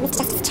 Mr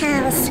Justice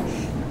Charles.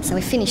 So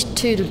we finished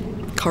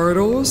 2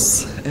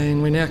 corridors,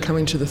 and we're now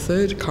coming to the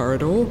 3rd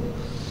corridor.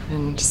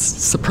 And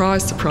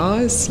surprise,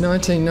 surprise,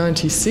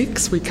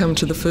 1996, we come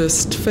to the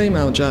first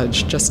female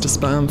judge, Justice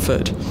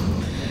Barmford.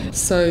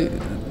 So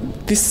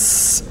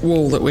this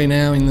wall that we're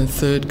now in the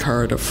 3rd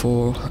corridor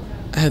for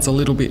has a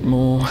little bit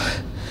more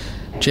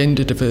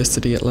gender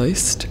diversity at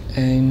least,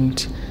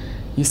 and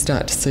you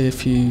start to see a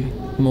few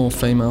more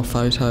female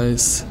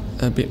photos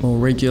a bit more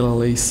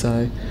regularly.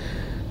 So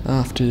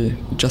after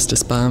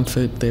Justice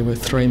Barmford, there were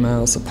 3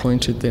 males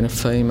appointed, then a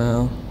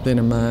female, then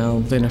a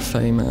male, then a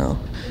female.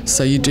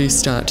 So you do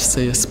start to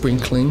see a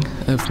sprinkling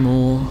of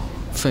more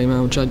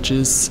female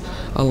judges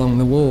along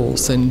the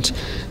walls, and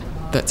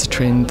that's a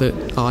trend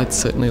that I'd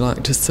certainly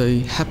like to see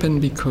happen,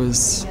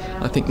 because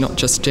I think not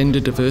just gender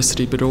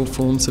diversity but all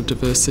forms of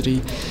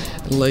diversity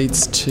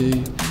leads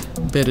to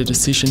better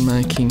decision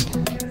making.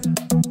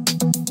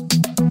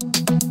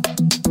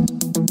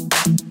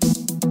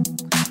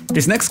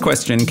 This next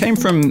question came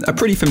from a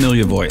pretty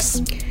familiar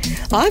voice.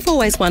 I've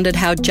always wondered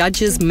how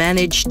judges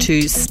manage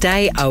to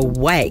stay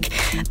awake.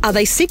 Are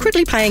they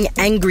secretly playing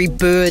Angry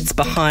Birds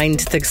behind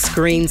the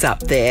screens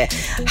up there?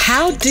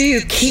 How do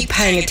you keep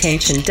paying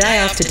attention day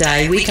after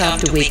day, week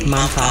after week,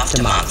 month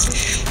after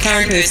month?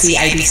 Karen Percy,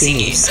 ABC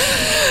News.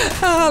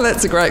 Oh,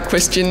 that's a great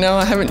question. No,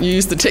 I haven't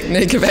used the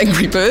technique of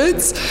Angry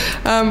Birds.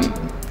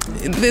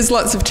 There's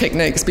lots of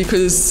techniques,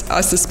 because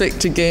I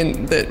suspect,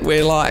 again, that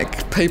we're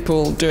like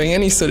people doing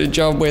any sort of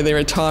job where there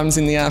are times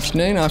in the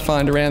afternoon, I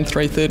find around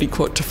 3:30,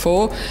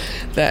 4:45,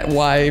 that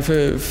wave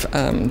of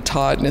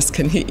tiredness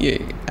can hit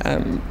you.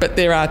 But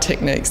there are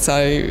techniques,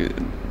 so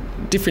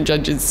different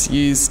judges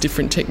use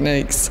different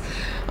techniques.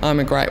 I'm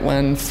a great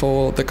one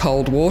for the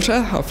cold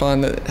water. I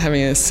find that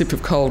having a sip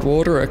of cold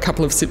water or a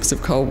couple of sips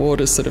of cold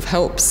water sort of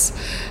helps.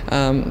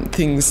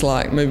 Things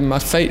like moving my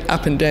feet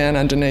up and down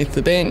underneath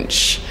the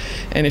bench,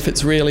 and if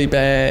it's really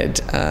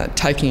bad,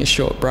 taking a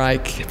short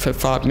break for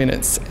 5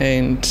 minutes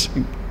and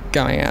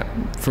going out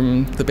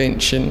from the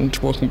bench and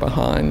walking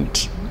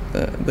behind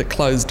the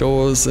closed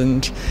doors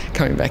and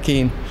coming back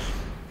in.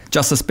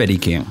 Justice Betty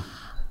King.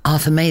 Oh,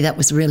 for me, that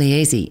was really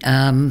easy.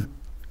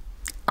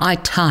 I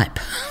type.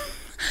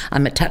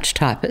 I'm a touch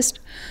typist.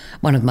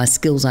 One of my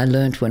skills I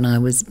learnt when I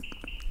was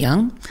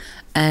young,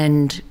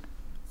 and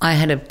I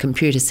had a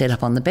computer set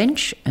up on the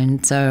bench,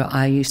 and so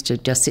I used to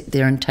just sit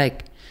there and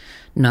take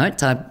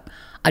notes.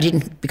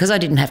 Because I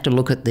didn't have to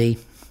look at the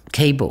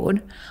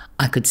keyboard,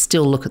 I could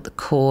still look at the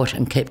court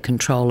and keep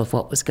control of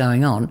what was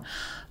going on,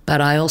 but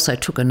I also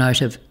took a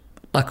note of,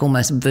 like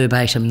almost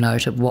verbatim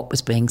note of what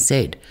was being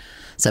said.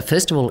 So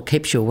first of all, it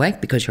keeps you awake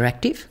because you're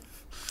active,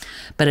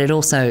 but it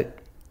also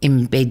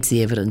embeds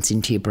the evidence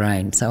into your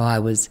brain. So I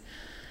was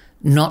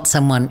not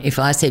someone, if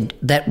I said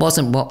that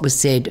wasn't what was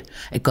said,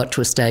 it got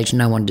to a stage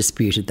no one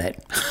disputed that.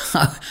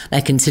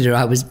 They consider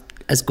I was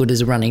as good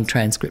as a running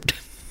transcript.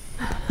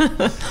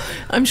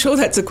 I'm sure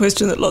that's a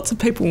question that lots of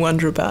people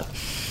wonder about.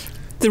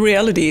 The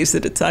reality is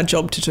that it's our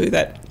job to do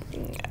that,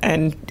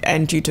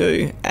 and you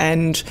do.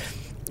 And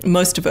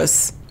most of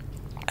us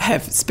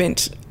have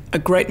spent a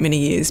great many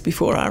years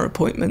before our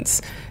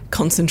appointments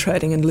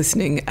concentrating and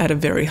listening at a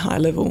very high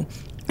level.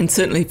 And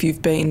certainly if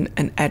you've been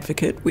an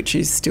advocate, which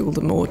is still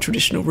the more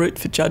traditional route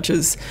for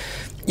judges,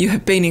 you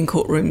have been in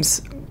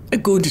courtrooms a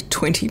good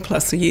 20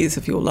 plus years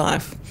of your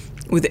life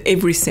with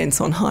every sense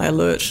on high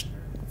alert,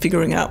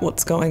 figuring out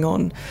what's going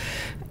on.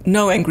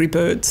 No Angry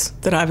Birds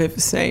that I've ever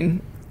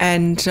seen.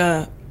 And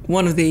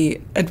one of the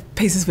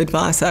pieces of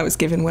advice I was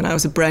given when I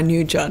was a brand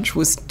new judge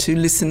was to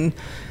listen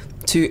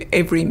to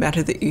every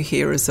matter that you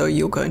hear as though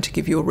you're going to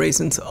give your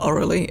reasons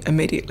orally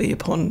immediately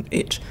upon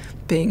it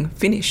being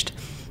finished.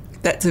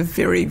 That's a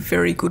very,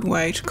 very good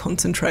way to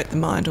concentrate the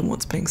mind on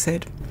what's being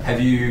said.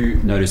 Have you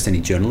noticed any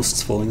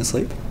journalists falling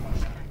asleep?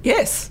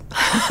 Yes.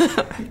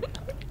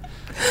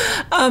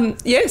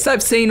 Yes,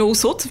 I've seen all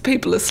sorts of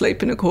people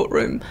asleep in a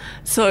courtroom.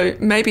 So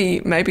maybe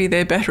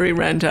their battery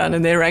ran down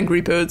and their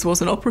Angry Birds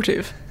wasn't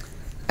operative.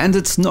 And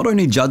it's not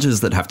only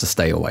judges that have to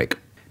stay awake.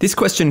 This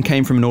question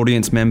came from an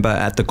audience member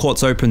at the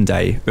Courts Open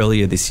Day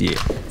earlier this year.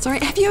 Sorry,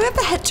 have you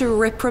ever had to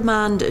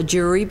reprimand a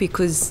jury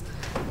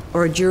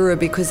or a juror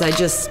because they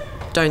just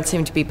don't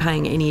seem to be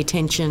paying any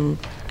attention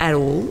at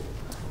all?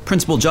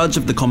 Principal Judge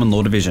of the Common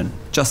Law Division,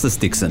 Justice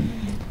Dixon.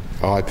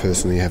 I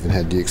personally haven't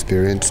had the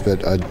experience,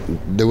 but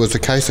there was a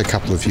case a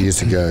couple of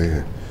years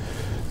ago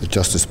that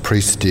Justice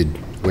Priest did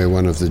where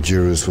one of the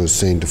jurors was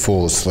seen to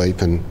fall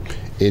asleep, and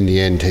in the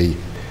end he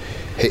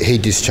he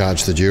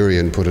discharged the jury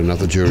and put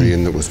another jury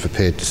in that was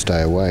prepared to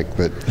stay awake.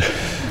 But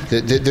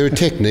there are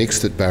techniques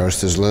that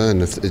barristers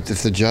learn. If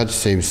the judge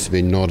seems to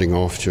be nodding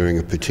off during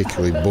a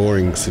particularly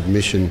boring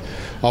submission,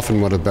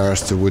 often what a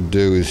barrister would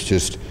do is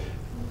just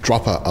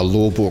drop a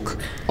law book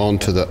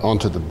onto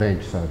the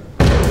bench. So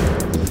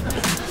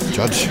the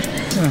judge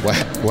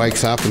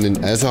wakes up, and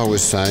then, as I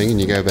was saying,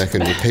 and you go back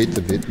and repeat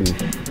the bit,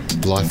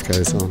 and life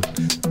goes on.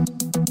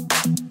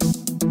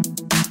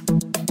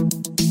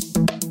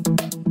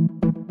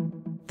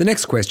 The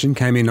next question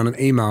came in on an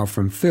email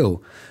from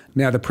Phil.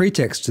 Now, the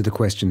pretext to the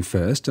question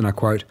first, and I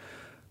quote,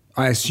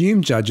 "I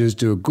assume judges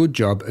do a good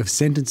job of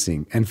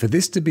sentencing, and for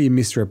this to be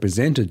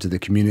misrepresented to the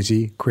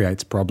community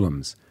creates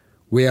problems.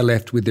 We are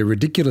left with the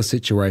ridiculous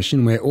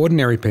situation where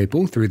ordinary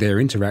people, through their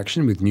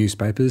interaction with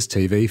newspapers,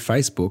 TV,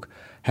 Facebook,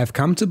 have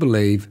come to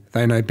believe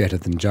they know better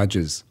than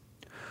judges."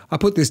 I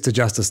put this to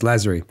Justice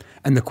Lasry,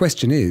 and the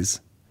question is,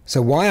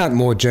 so why aren't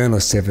more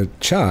journalists ever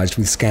charged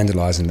with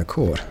scandalising the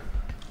court?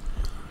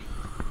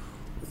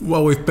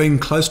 Well, we've been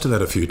close to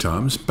that a few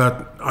times,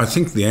 but I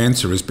think the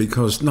answer is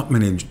because not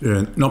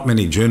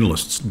many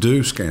journalists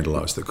do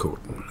scandalise the court.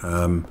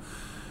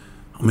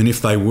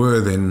 If they were,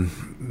 then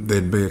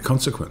there'd be a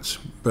consequence.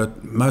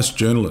 But most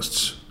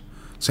journalists,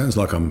 sounds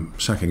like I'm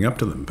sucking up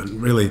to them, but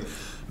really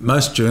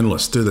most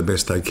journalists do the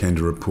best they can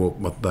to report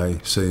what they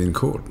see in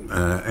court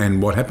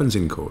and what happens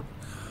in court.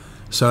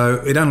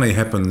 So it only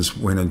happens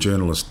when a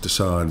journalist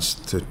decides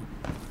to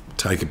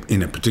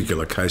in a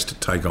particular case, to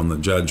take on the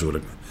judge or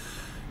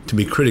to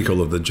be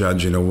critical of the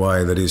judge in a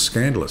way that is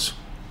scandalous.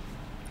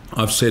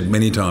 I've said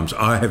many times,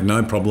 I have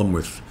no problem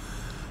with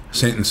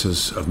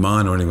sentences of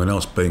mine or anyone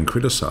else being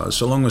criticised,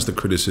 so long as the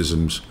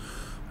criticism's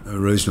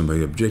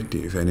reasonably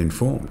objective and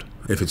informed.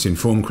 If it's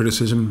informed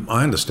criticism,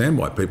 I understand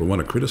why people want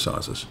to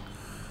criticise us.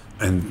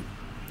 And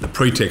the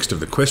pretext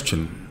of the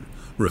question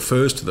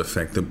refers to the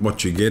fact that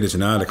what you get is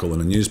an article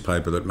in a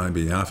newspaper that may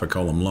be half a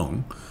column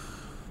long,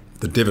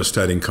 the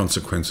devastating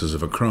consequences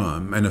of a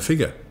crime, and a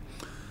figure.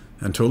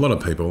 And to a lot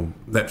of people,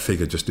 that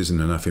figure just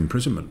isn't enough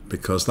imprisonment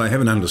because they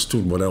haven't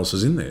understood what else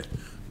is in there.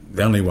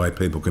 The only way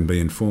people can be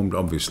informed,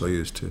 obviously,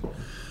 is to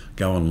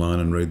go online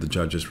and read the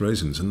judge's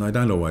reasons. And they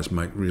don't always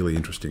make really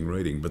interesting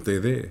reading, but they're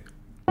there.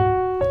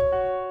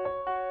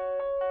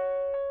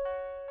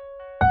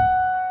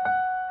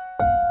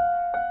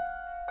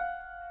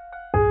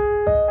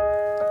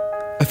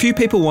 A few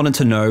people wanted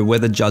to know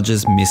whether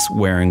judges miss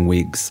wearing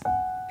wigs.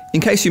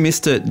 In case you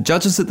missed it,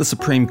 judges at the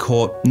Supreme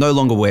Court no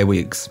longer wear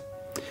wigs.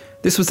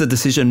 This was a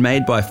decision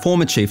made by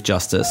former Chief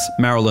Justice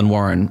Marilyn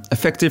Warren,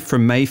 effective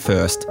from May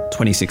 1st,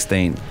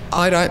 2016.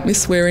 I don't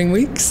miss wearing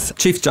wigs.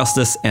 Chief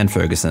Justice Anne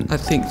Ferguson. I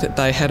think that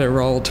they had a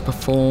role to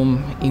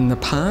perform in the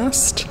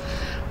past,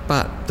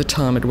 but the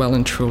time had well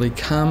and truly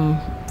come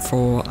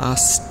for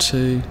us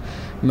to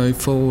move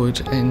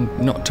forward and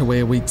not to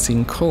wear wigs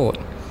in court.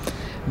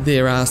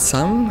 There are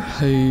some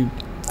who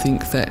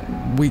think that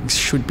wigs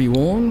should be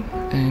worn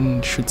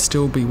and should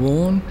still be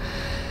worn.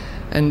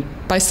 And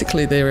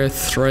basically there are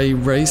three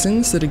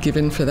reasons that are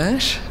given for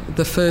that.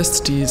 The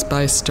first is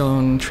based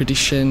on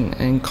tradition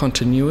and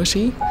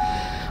continuity.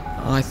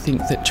 I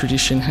think that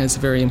tradition has a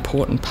very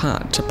important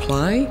part to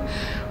play,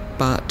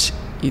 but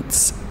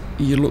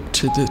you look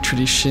to the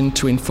tradition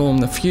to inform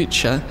the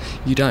future.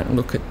 You don't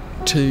look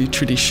to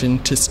tradition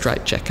to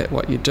straitjacket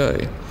what you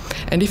do.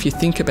 And if you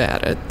think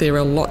about it, there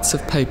are lots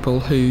of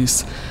people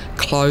whose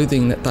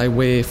clothing that they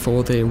wear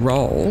for their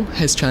role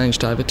has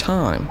changed over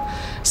time.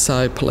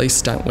 So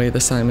police don't wear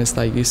the same as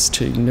they used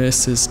to,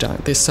 nurses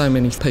don't. There's so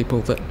many people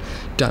that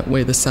don't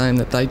wear the same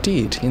that they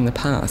did in the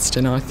past,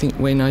 and I think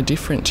we're no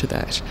different to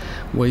that.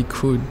 We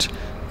could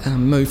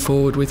move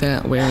forward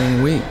without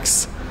wearing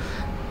wigs.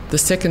 The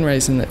second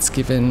reason that's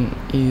given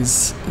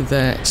is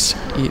that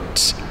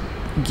it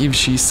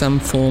gives you some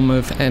form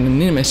of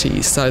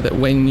anonymity so that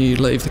when you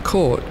leave the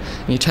court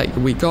and you take your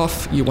wig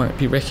off, you won't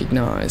be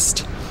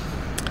recognised.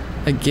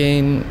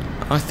 Again,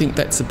 I think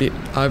that's a bit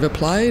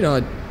overplayed.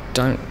 I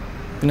don't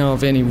know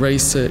of any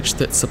research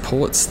that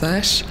supports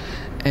that,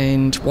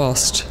 and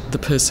whilst the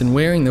person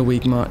wearing the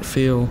wig might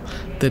feel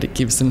that it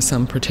gives them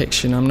some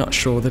protection, I'm not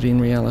sure that in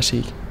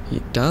reality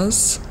it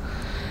does.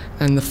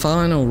 And the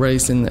final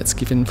reason that's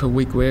given for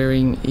wig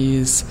wearing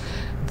is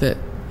that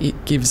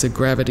it gives a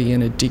gravity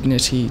and a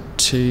dignity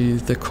to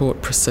the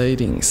court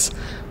proceedings.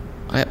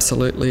 I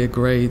absolutely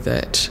agree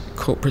that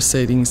court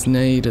proceedings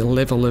need a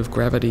level of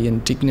gravity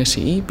and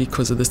dignity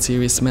because of the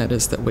serious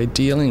matters that we're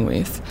dealing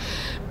with,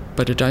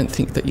 but I don't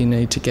think that you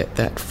need to get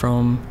that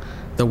from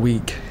the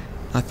wig.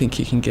 I think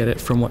you can get it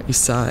from what you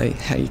say,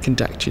 how you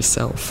conduct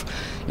yourself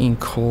in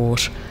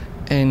court,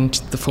 and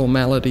the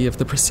formality of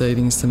the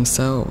proceedings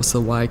themselves,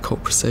 the way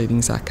court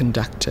proceedings are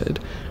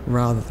conducted,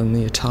 rather than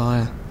the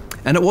attire.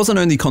 And it wasn't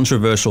only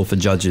controversial for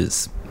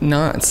judges.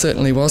 No, it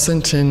certainly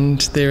wasn't,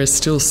 and there are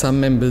still some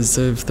members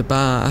of the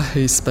bar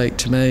who speak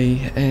to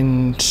me,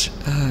 and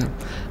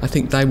I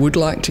think they would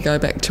like to go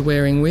back to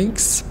wearing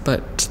wigs,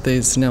 but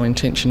there's no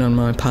intention on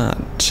my part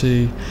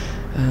to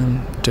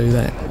do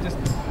that.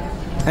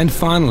 And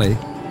finally,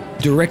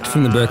 direct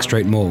from the Bourke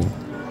Street Mall,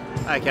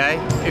 Okay,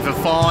 if a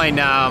fine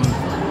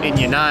in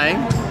your name,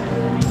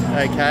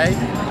 okay,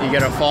 you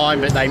get a fine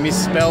but they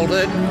misspelled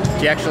it,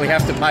 do you actually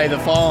have to pay the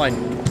fine?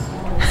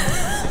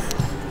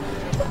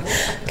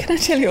 Can I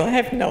tell you, I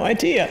have no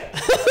idea.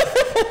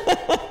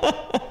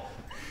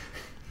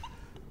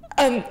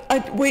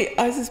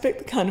 I suspect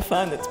the kind of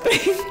fine that's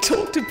being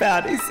talked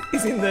about is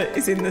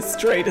in the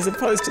street as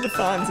opposed to the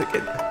fines that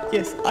get.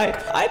 Yes,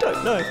 I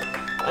don't know.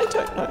 I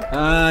don't know.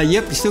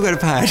 Yep, you still got to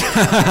pay it.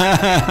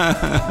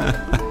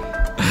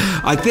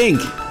 I think.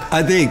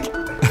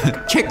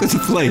 Check with the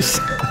police.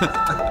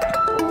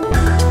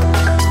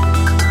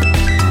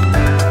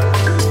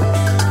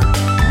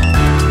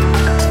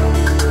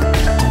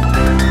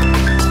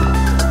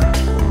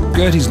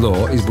 Gertie's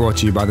Law is brought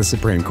to you by the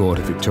Supreme Court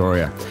of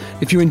Victoria.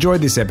 If you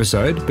enjoyed this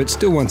episode but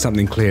still want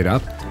something cleared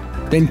up,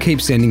 then keep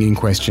sending in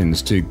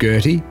questions to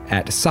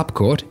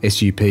Gertie@supcourt,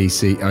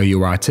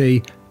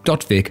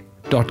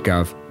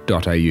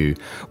 supcourt.vic.gov.au.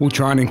 We'll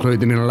try and include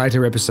them in a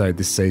later episode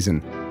this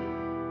season.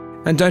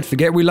 And don't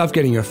forget, we love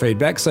getting your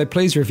feedback, so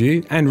please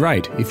review and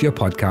rate if your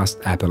podcast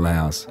app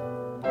allows.